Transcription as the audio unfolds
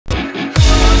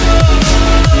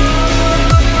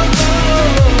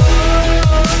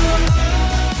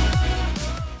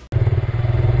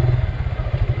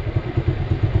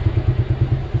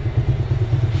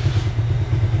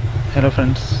Hello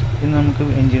friends, ഇന്ന് നമുക്ക്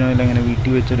engine oil എങ്ങനെ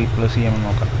വീട്ടിൽ വെച്ച് റീപ്ലേസ് ചെയ്യാമെന്ന്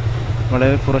നോക്കാം.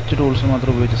 വളരെ കുറച്ച് ടൂൾസ്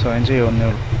മാത്രം ഉപയോഗിച്ച് സ്വയം ചെയ്യാവുന്നേ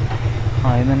ഉള്ളൂ.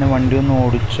 ആദ്യം തന്നെ വണ്ടി ഒന്ന്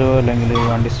ഓടിച്ചോ അല്ലെങ്കിൽ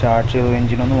വണ്ടി സ്റ്റാർട്ട് ചെയ്തോ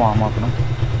എഞ്ചിനൊന്ന് വാം ആക്കണം.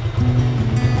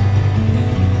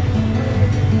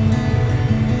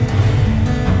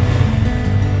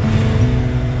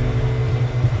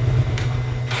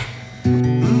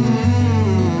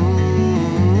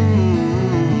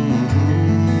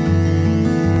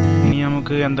 ഇനി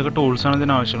നമുക്ക് എന്തൊക്കെ ടൂൾസാണ്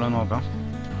ഇതിനാവശ്യമുള്ളത് നോക്കാം.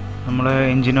 നമ്മൾ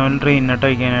എഞ്ചിൻ ഓയിൽ ട്രെയിനിട്ട്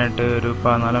അയക്കാനായിട്ട് ഒരു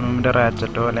 14 mm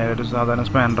റാച്ചറ്റോ അല്ലെങ്കിൽ ഒരു സാധാരണ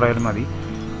സ്പാനർ ആയാലും മതി.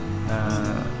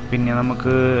 പിന്നെ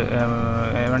നമുക്ക്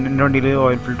വണ്ടിയിൽ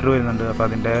ഓയിൽ ഫിൽറ്റർ വരുന്നുണ്ട്, അപ്പോൾ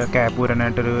അതിൻ്റെ ക്യാപ്പ്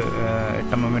വരാനായിട്ടൊരു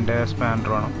 8 mm സ്പാനർ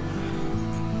വേണം.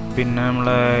 പിന്നെ നമ്മൾ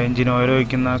എഞ്ചിൻ ഓയിൽ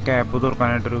ഒഴിക്കുന്ന ക്യാപ്പ്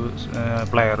തുറക്കാനായിട്ടൊരു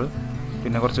പ്ലെയർ,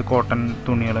 പിന്നെ കുറച്ച് കോട്ടൺ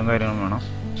തുണികളും കാര്യങ്ങളും വേണം.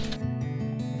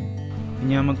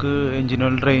 ഇനി നമുക്ക് എഞ്ചിൻ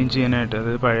ഓയിൽ ഡ്രെയിൻ ചെയ്യാനായിട്ട്,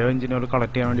 അത് പഴയ എഞ്ചിൻ ഓയിൽ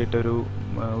കളക്ട് ചെയ്യാൻ വേണ്ടിയിട്ടൊരു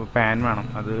പാൻ വേണം.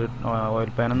 അത് ഓയിൽ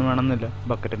പാനൊന്നും വേണമെന്നില്ല,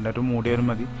 ബക്കറ്റിൻ്റെ ഒരു മൂടിയാലും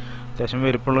മതി. അത്യാവശ്യം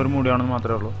വലുപ്പമുള്ളൊരു മൂടിയാണെന്ന്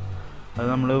മാത്രമേ ഉള്ളൂ. അത്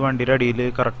നമ്മൾ വണ്ടിയുടെ അടിയിൽ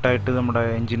കറക്റ്റായിട്ട് നമ്മുടെ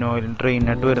എഞ്ചിൻ ഓയിൽ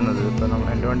ഡ്രെയിനായിട്ട് വരുന്നത്, ഇപ്പോൾ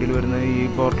എൻ്റെ വണ്ടിയിൽ വരുന്നത് ഈ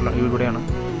പോർട്ടിൽ ഇവിടെയാണ്,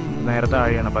 നേരെ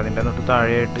താഴെയാണ്. അപ്പോൾ അതിൻ്റെ തൊട്ട്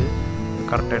താഴെയായിട്ട്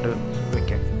കറക്റ്റായിട്ട്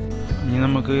വയ്ക്കാം. ഇനി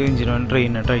നമുക്ക് എഞ്ചിൻ ഓയിൽ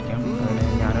ഡ്രെയിനായിട്ട് അയക്കാം. അതിന്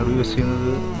ഞാനിവിടെ യൂസ്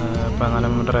ചെയ്യുന്നത്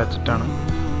 14 mm റാച്ചറ്റാണ്.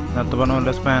 നേരത്തെ പറഞ്ഞ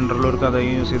പോലെ സ്പാനറിലൊരു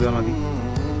കഥയും യൂസ് ചെയ്താൽ മതി.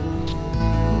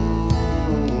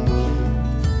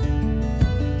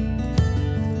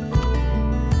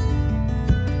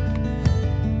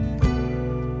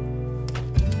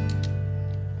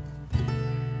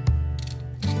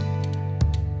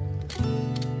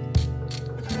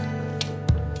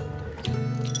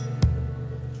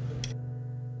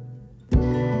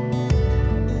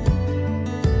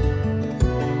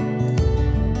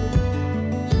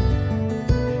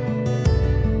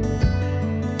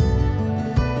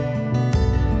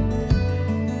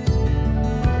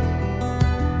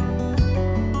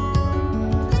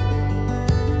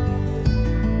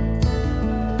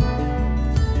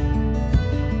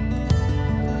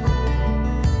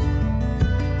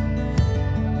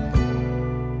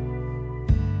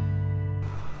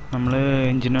 നമ്മൾ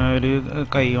എഞ്ചിൻ ഓയിൽ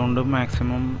കൈ കൊണ്ട്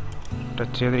മാക്സിമം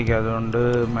ടച്ച് ചെയ്തിരിക്കുക, അതുകൊണ്ട്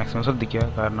മാക്സിമം ശ്രദ്ധിക്കുക.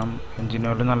 കാരണം എഞ്ചിൻ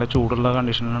ഓയിൽ നല്ല ചൂടുള്ള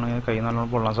കണ്ടീഷനിലാണെങ്കിൽ കൈ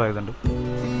നല്ലോണം പൊള്ളാൻ സാധ്യതയുണ്ട്.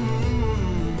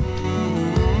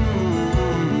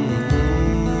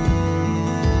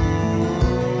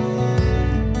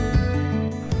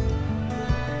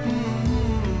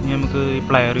 ഇനി നമുക്ക് ഈ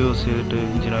പ്ലെയർ യൂസ് ചെയ്തിട്ട്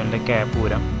എഞ്ചിൻ ഓയിലിൻ്റെ ക്യാപ്പ്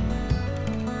ഊരാം.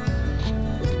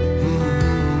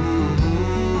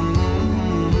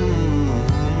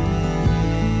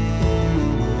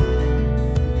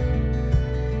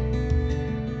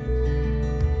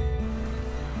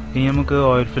 ഇനി നമുക്ക്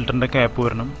ഓയിൽ ഫിൽറ്ററിൻ്റെ ക്യാപ്പ്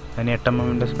വരണം. അതിന് 8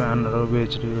 mm സ്പാനർ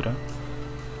ഉപയോഗിച്ചിട്ട് വരാം.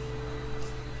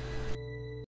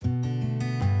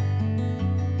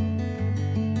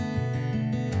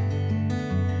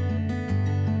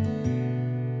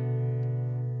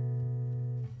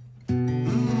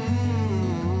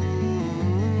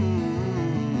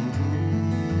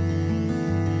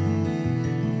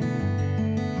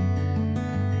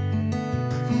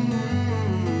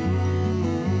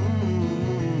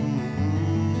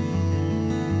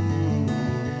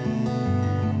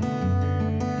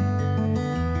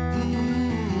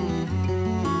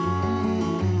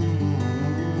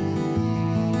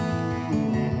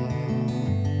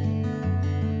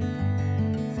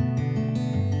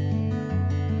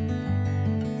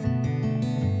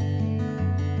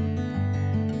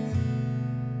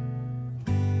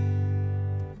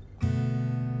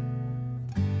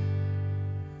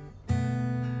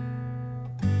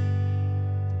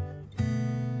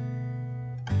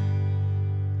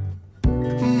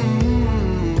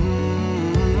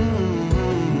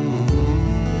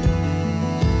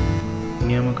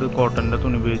 ഇനി നമുക്ക് കോട്ടൻ്റെ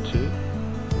തുണി ഉപയോഗിച്ച്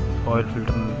ഓയിൽ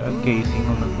ഫിൽറ്ററിൻ്റെ കേസിംഗ്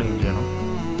ഒന്ന് ക്ലീൻ ചെയ്യണം.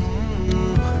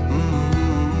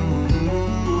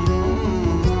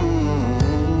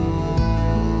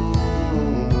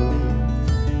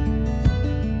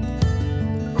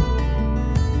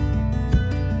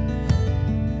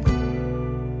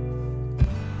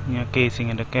 ഇനി ആ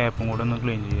കേസിങ്ങിൻ്റെ ക്യാപ്പും കൂടെ ഒന്ന്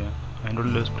ക്ലീൻ ചെയ്യുക. അതിൻ്റെ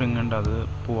ഉള്ളിൽ സ്പ്രിങ് ഉണ്ട്, അത്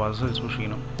പോവാതെ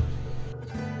സൂക്ഷിക്കണം.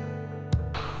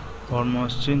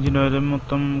 ഓൾമോസ്റ്റ് എഞ്ചിൻ ഓയിൽ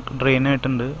മൊത്തം ഡ്രെയിൻ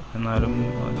ആയിട്ടുണ്ട്. എന്നാലും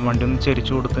വണ്ടി ഒന്ന്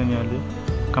ചെരിച്ചു കൊടുത്തു കഴിഞ്ഞാൽ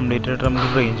കംപ്ലീറ്റ് ആയിട്ട് നമുക്ക്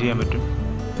ഡ്രെയിൻ ചെയ്യാൻ പറ്റും.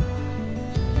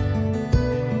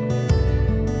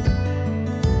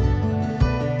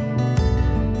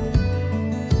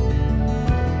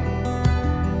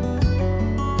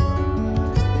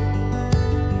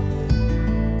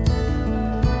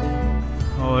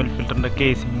 ഓയിൽ ഫിൽറ്ററിൻ്റെ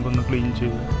കേസിംഗ് ഒന്ന് ക്ലീൻ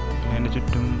ചെയ്യുക. അതിൻ്റെ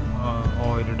ചുറ്റും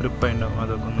ഓയിൽ ഡ്രിപ്പായി ഉണ്ടാവും,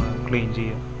 അതൊക്കെ ഒന്ന് ക്ലീൻ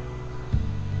ചെയ്യുക.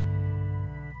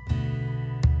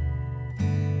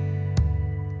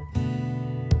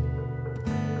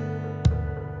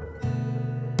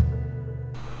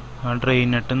 ആ ഡ്രെയിൻ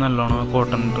നട്ട് നല്ലോണം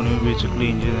കോട്ടൺ തുണി ഉപയോഗിച്ച്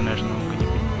ക്ലീൻ ചെയ്തതിന് ശേഷം നമുക്ക് ഇനി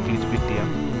തിരിച്ച് ഫിറ്റ് ചെയ്യാം.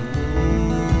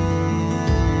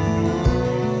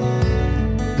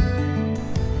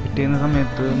 ഫിറ്റ് ചെയ്യുന്ന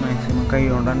സമയത്ത് മാക്സിമം കൈ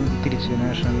കൊണ്ടാണ് തിരിച്ചതിന്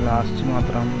ശേഷം ലാസ്റ്റ്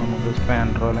മാത്രം നമുക്ക്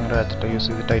സ്പാൻഡറോ അല്ലെങ്കിൽ റാച്ചറ്റോ യൂസ്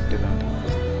ചെയ്ത് ടൈറ്റ് ചെയ്താൽ മതി.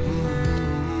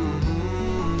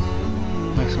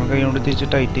 മാക്സിമം കൈ കൊണ്ട് തിരിച്ച്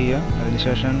ടൈറ്റ് ചെയ്യുക,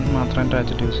 അതിനുശേഷം മാത്രം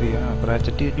റാച്ചറ്റ് യൂസ് ചെയ്യുക. അപ്പോൾ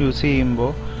റാച്ചറ്റ് യൂസ്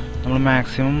ചെയ്യുമ്പോൾ നമ്മൾ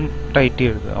മാക്സിമം ടൈറ്റ്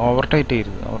ചെയ്യരുത്, ഓവർ ടൈറ്റ്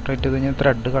ചെയ്യരുത്. ഓവർ ടൈറ്റ് ചെയ്ത് കഴിഞ്ഞാൽ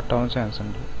ത്രെഡ് കട്ടാവാൻ ചാൻസ്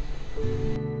ഉണ്ട്.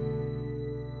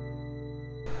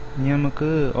 ഇനി നമുക്ക്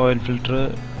ഓയിൽ ഫിൽറ്റർ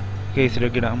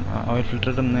കേസിലേക്ക് ഇടാം. ഓയിൽ ഫിൽറ്റർ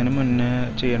ഇടുന്നതിന് മുന്നേ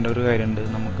ചെയ്യേണ്ട ഒരു കാര്യമുണ്ട്.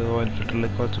 നമുക്ക് ഓയിൽ ഫിൽറ്ററിൽ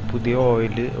കുറച്ച് പുതിയ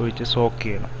ഓയിൽ ഒഴിച്ച് സോക്ക്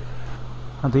ചെയ്യണം.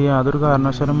 അത് യാതൊരു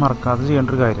കാരണവശാലും മറക്കാതെ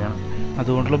ചെയ്യേണ്ട ഒരു കാര്യമാണ്.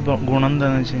 അതുകൊണ്ടുള്ള ഗുണം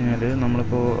എന്താണെന്ന് വെച്ച് കഴിഞ്ഞാൽ,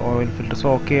 നമ്മളിപ്പോൾ ഓയിൽ ഫിൽറ്റർ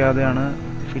സോക്ക് ചെയ്യാതെയാണ്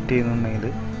ഫിറ്റ് ചെയ്യുന്നുണ്ടെങ്കിൽ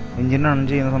എൻജിൻ റൺ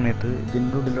ചെയ്യുന്ന സമയത്ത്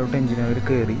ഇതിൻ്റെ ഉള്ളിലോട്ട് എൻജിൻ ഓയിൽ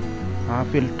കയറി ആ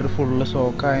ഫിൽറ്റർ ഫുള്ള്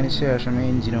സോക്ക് ആയതിനു ശേഷമേ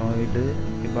എൻജിൻ ഓയിൽ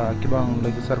ബാക്കി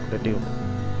ഭാഗങ്ങളിലേക്ക് സർക്കുലേറ്റ് ചെയ്യുള്ളൂ.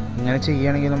 ഇങ്ങനെ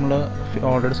ചെയ്യുകയാണെങ്കിൽ നമ്മൾ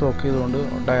ഓൾറെഡി സോക്ക് ചെയ്തുകൊണ്ട്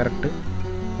direct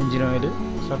engine oil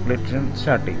circulation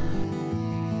start ചെയ്യും.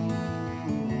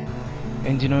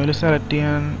 എൻജിൻ ഓയിൽ സെലക്ട്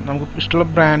ചെയ്യാൻ നമുക്ക് ഇഷ്ടമുള്ള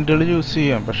ബ്രാൻഡുകൾ യൂസ്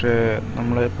ചെയ്യാം. പക്ഷേ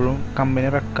നമ്മൾ എപ്പോഴും company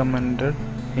recommended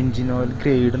engine oil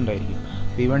grade ഉണ്ടായിരിക്കും.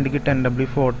 ഈ വണ്ടിക്ക്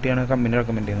 10W40 ആണ് കമ്പനി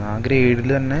റെക്കമെൻഡ് ചെയ്യുന്നത്. ആ ഗ്രേഡിൽ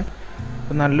തന്നെ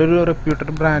നല്ലൊരു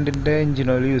റെപ്യൂട്ടഡ് ബ്രാൻഡിൻ്റെ എൻജിൻ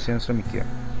ഓയിൽ യൂസ് ചെയ്യാൻ ശ്രമിക്കുക.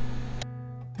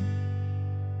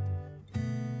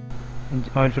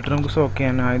 ഓയിൽ ഫിൽറ്റർ നമുക്ക് സോക്ക്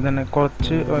ചെയ്യാൻ ആദ്യം തന്നെ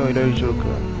കുറച്ച് ഓയിൽ ഒഴിച്ച്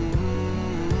കൊടുക്കുക.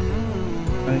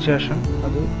 അതിനുശേഷം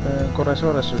അത് കുറേശ്ശെ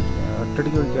ഒഴിക്കുക,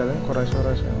 ഒറ്റയടിക്ക് ഒഴിക്കാതെ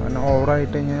കുറേശ്ശെ പിന്നെ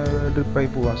ഓവറായിട്ട് കഴിഞ്ഞാൽ ഡ്രിപ്പായി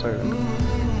പോകാൻ സാധ്യതയുണ്ട്.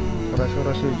 കുറേശ്ശെ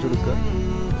ഒഴിച്ച് കൊടുക്കുക.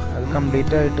 അത്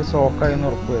കംപ്ലീറ്റ് ആയിട്ട് സോക്കായി എന്ന്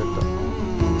ഉറപ്പ് വരുത്തുക.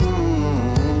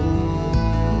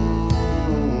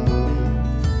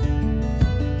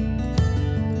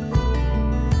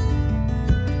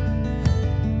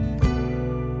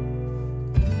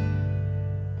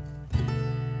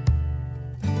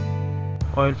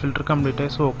 ഓയിൽ ഫിൽറ്റർ കംപ്ലീറ്റ്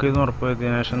ആയി സോക്ക് ചെയ്ത് ഉറപ്പ്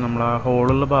വരുത്തിയതിനു ശേഷം നമ്മൾ ആ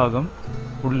ഹോളുള്ള ഭാഗം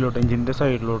ഉള്ളിലോട്ട് എൻജിൻ്റെ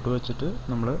സൈഡിലോട്ട് വെച്ചിട്ട്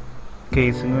നമ്മൾ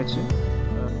കേസിങ് വെച്ച്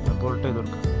ബോൾട്ട് ചെയ്ത്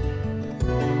കൊടുക്കുക.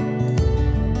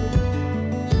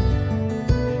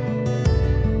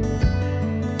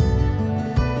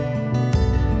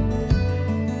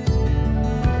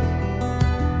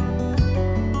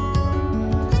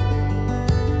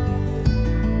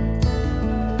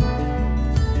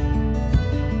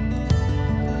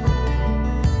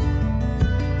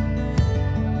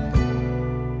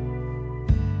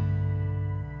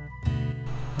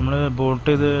 നമ്മൾ ബോൾട്ട്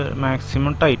ചെയ്ത്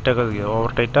മാക്സിമം ടൈറ്റാക്കാൻ ശ്രദ്ധിക്കുക.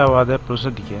 ഓവർ ടൈറ്റ് ആവാതെ എപ്പോഴും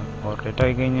ശ്രദ്ധിക്കുക. ഓവർ ടൈറ്റ്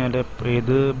ആയി കഴിഞ്ഞാൽ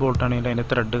ഏത് ബോൾട്ടാണെങ്കിലും അതിൻ്റെ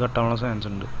ത്രെഡ് കട്ടാവാനുള്ള ചാൻസ്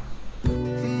ഉണ്ട്.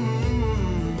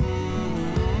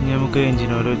 ഇനി നമുക്ക്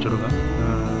എൻജിൻ ഓയിൽ വെച്ച് കൊടുക്കാം.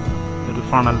 ഒരു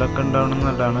ഫണലൊക്കെ ഉണ്ടാവണം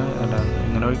നല്ലതാണ്.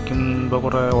 ഇങ്ങനെ ഒഴിക്കുമ്പോൾ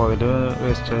കുറേ ഓയിൽ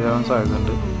വേസ്റ്റേജ് ആവാൻ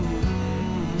സാധ്യതയുണ്ട്.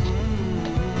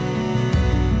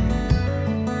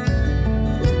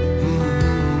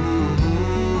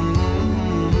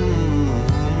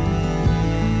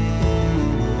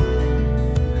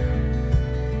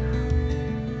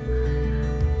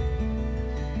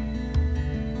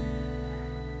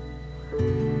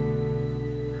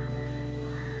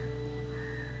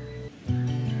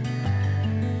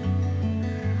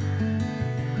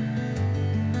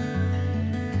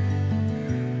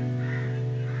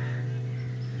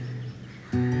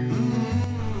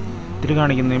 ഇതിൽ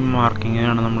കാണിക്കുന്ന ഈ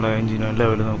മാർക്കിങ്ങിനാണ് നമ്മൾ എൻജിൻ ഓയിൽ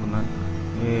ലെവൽ നോക്കുന്നത്.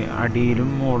 ഈ അടിയിലും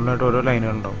മുകളിലായിട്ട് ഓരോ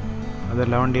ലൈനുകളുണ്ടാവും.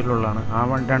 അതെല്ലാ വണ്ടിയിലുള്ളതാണ്. ആ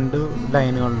രണ്ട്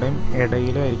ലൈനുകളുടെയും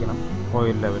ഇടയിലായിരിക്കണം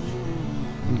ഓയിൽ ലെവൽ.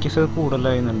 ഇൻകേസ് അത്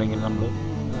കൂടുതലായിരുന്നുണ്ടെങ്കിൽ നമ്മൾ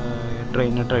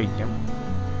ഡ്രെയിനിട്ട് അഴിക്കാം.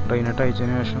 ഡ്രെയിനിട്ട്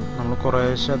അഴിച്ചതിന് ശേഷം നമ്മൾ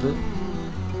കുറേശ്ശെ അത്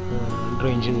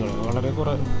ഡ്രെയിൻ ചെയ്ത് കളയും. വളരെ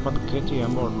പതുക്കെ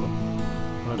ചെയ്യാൻ പാടുള്ളൂ.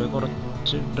 വളരെ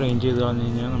കുറച്ച് ഡ്രെയിൻ ചെയ്ത് കളഞ്ഞു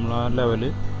കഴിഞ്ഞാൽ നമ്മൾ ആ ലെവൽ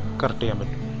കറക്റ്റ് ചെയ്യാൻ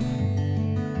പറ്റും.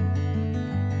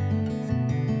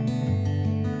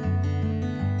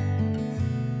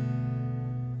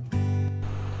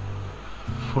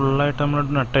 ഫുള്ളായിട്ട് നമ്മൾ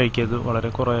നട്ട് അഴിക്കരുത്. വളരെ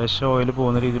കുറേശ്ശെ ഓയിൽ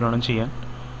പോകുന്ന രീതിയിലാണ് ചെയ്യാൻ.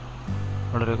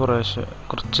 വളരെ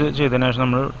കുറച്ച് ചെയ്തതിന് ശേഷം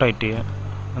നമ്മൾ ടൈറ്റ് ചെയ്യുക.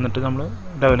 എന്നിട്ട് നമ്മൾ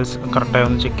ലെവൽ കറക്റ്റായി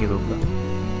ഒന്ന് ചെക്ക് ചെയ്ത് നോക്കുക.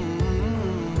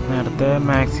 നേരത്തെ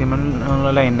മാക്സിമം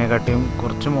ഉള്ള ലൈനിനെക്കാട്ടിയും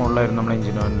കുറച്ച് മുകളിലായിരുന്നു നമ്മൾ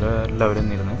എൻജിൻ ഓയിലിൻ്റെ ലെവൽ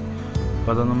നിന്നിരുന്നത്.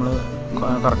 അപ്പോൾ അത് നമ്മൾ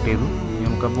കറക്റ്റ് ചെയ്തു.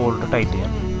 നമുക്ക് ആ ബോൾട്ട് ടൈറ്റ്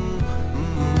ചെയ്യാം.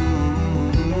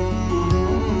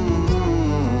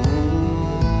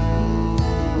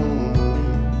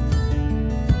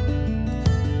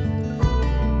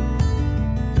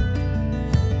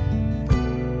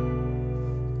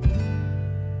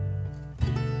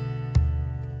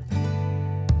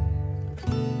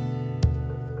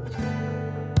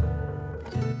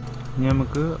 ഇനി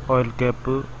നമുക്ക് ഓയിൽ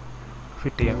ക്യാപ്പ്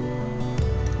ഫിറ്റ് ചെയ്യാം.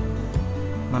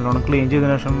 നല്ലോണം ക്ലീൻ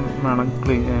ചെയ്തതിനു ശേഷം വേണം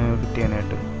ഫിറ്റ്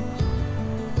ചെയ്യാനായിട്ട്.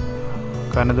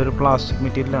 കാരണം ഇതൊരു പ്ലാസ്റ്റിക്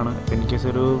മെറ്റീരിയലാണ്. അപ്പോൾ ഇൻ കേസ്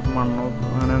ഒരു മണ്ണോ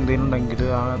അങ്ങനെ എന്തെങ്കിലും ഉണ്ടെങ്കിൽ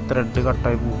ആ ത്രെഡ്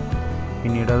കട്ടായി പോകും.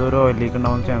 പിന്നീട് അതൊരു ഓയിൽ ലീക്ക്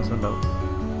ഉണ്ടാവാൻ ചാൻസ് ഉണ്ടാവും.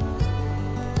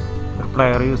 ഒരു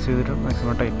പ്ലയർ യൂസ് ചെയ്തിട്ട്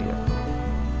മാക്സിമം ടൈറ്റ് ചെയ്യുക.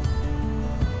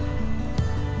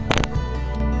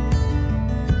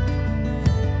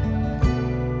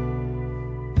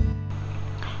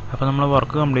 അപ്പോൾ നമ്മൾ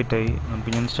വർക്ക് കംപ്ലീറ്റ് ആയി.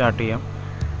 നമുക്ക് ഞാൻ സ്റ്റാർട്ട് ചെയ്യാം.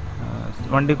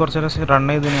 വണ്ടി കുറച്ച് നേരം റൺ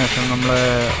ചെയ്തതിന് ശേഷം നമ്മൾ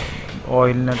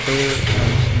ഓയിൽ നട്ട്,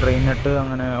 ഡ്രെയിൻ നട്ട്,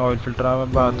 അങ്ങനെ ഓയിൽ ഫിൽറ്റർ ആ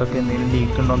ഭാഗത്തൊക്കെ എന്തെങ്കിലും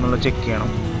ലീക്ക് ഉണ്ടോ എന്നുള്ളത് ചെക്ക് ചെയ്യണം.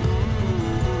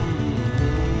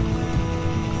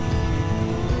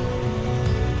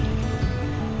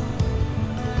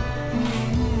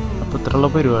 അപ്പോൾ ഇത്രയുള്ള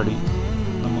പരിപാടി.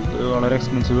 നമുക്ക് വളരെ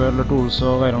എക്സ്പെൻസീവ് ആയിട്ടുള്ള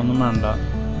ടൂൾസോ കാര്യങ്ങളൊന്നും വേണ്ട.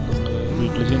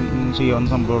 വീട്ടിൽ ചെയ്യാവുന്ന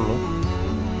സംഭവമുള്ളൂ.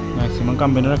 മാക്സിമം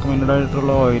കമ്പനി റെക്കമെൻഡ്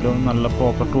ആയിട്ടുള്ള ഓയിലും നല്ല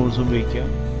പ്രോപ്പർ ടൂൾസ് ഉപയോഗിക്കുക.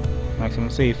 മാക്സിമം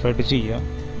സേഫായിട്ട് ചെയ്യുക.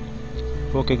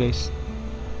 Okay guys,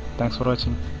 thanks for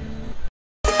watching.